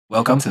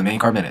Welcome to the main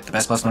card minute, the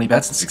best plus money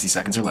bets in 60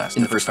 seconds or less.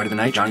 In the first fight of the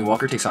night, Johnny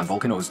Walker takes on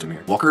Volkan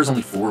Ozdemir. Walker has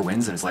only 4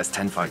 wins in his last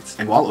 10 fights.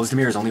 And while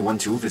Ozdemir has only won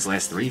 2 of his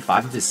last 3,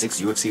 5 of his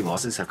 6 UFC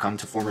losses have come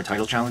to former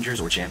title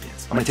challengers or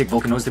champions. I'm going to take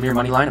Volkan Ozdemir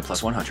moneyline at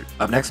plus 100.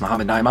 Up next,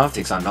 Muhammad Naimov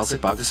takes on Melsik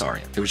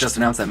Bagdasaryan. It was just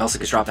announced that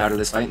Melsik has dropped out of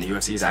this fight and the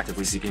UFC is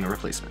actively seeking a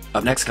replacement.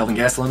 Up next, Kelvin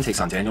Gastelum takes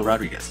on Daniel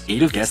Rodriguez.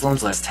 8 of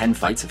Gastelum's last 10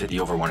 fights have hit the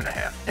over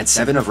 1.5. And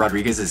 7 of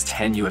Rodriguez's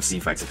 10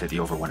 UFC fights have hit the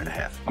over 1.5.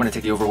 I'm going to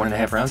take the over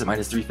 1.5 rounds at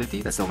minus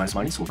 350. That's still minus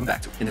money, so we'll come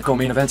back to it. In the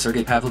co-main event,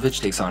 Sergey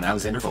Pavlovich takes on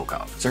Alexander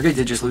Volkov. Sergey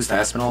did just lose to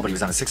Aspinall, but he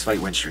was on a 6-fight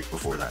win streak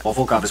before that. While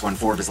Volkov has won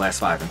 4 of his last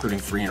 5, including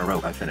 3 in a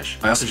row by finish.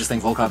 I also just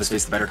think Volkov has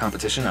faced the better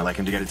competition. I like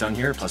him to get it done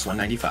here, plus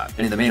 195.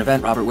 And in the main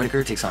event, Robert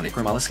Whittaker takes on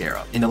Ikram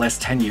Aliskerov. In the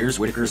last 10 years,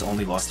 Whittaker's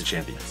only lost to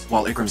champions,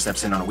 while Ikram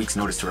steps in on a week's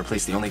notice to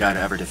replace the only guy to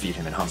ever defeat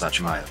him in Khamzat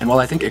Chimaev. And while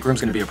I think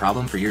Ikram's going to be a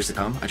problem for years to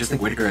come, I just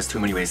think Whittaker has too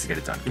many ways to get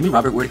it done. Give me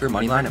Robert Whittaker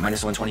moneyline at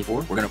minus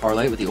 124. We're going to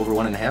parlay with the over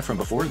 1.5 from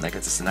before, and that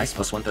gets us a nice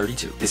plus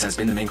 132. This has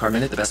been the main card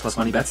minute, the best plus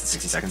money bets in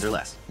 60 seconds or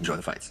less. Enjoy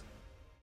the fight.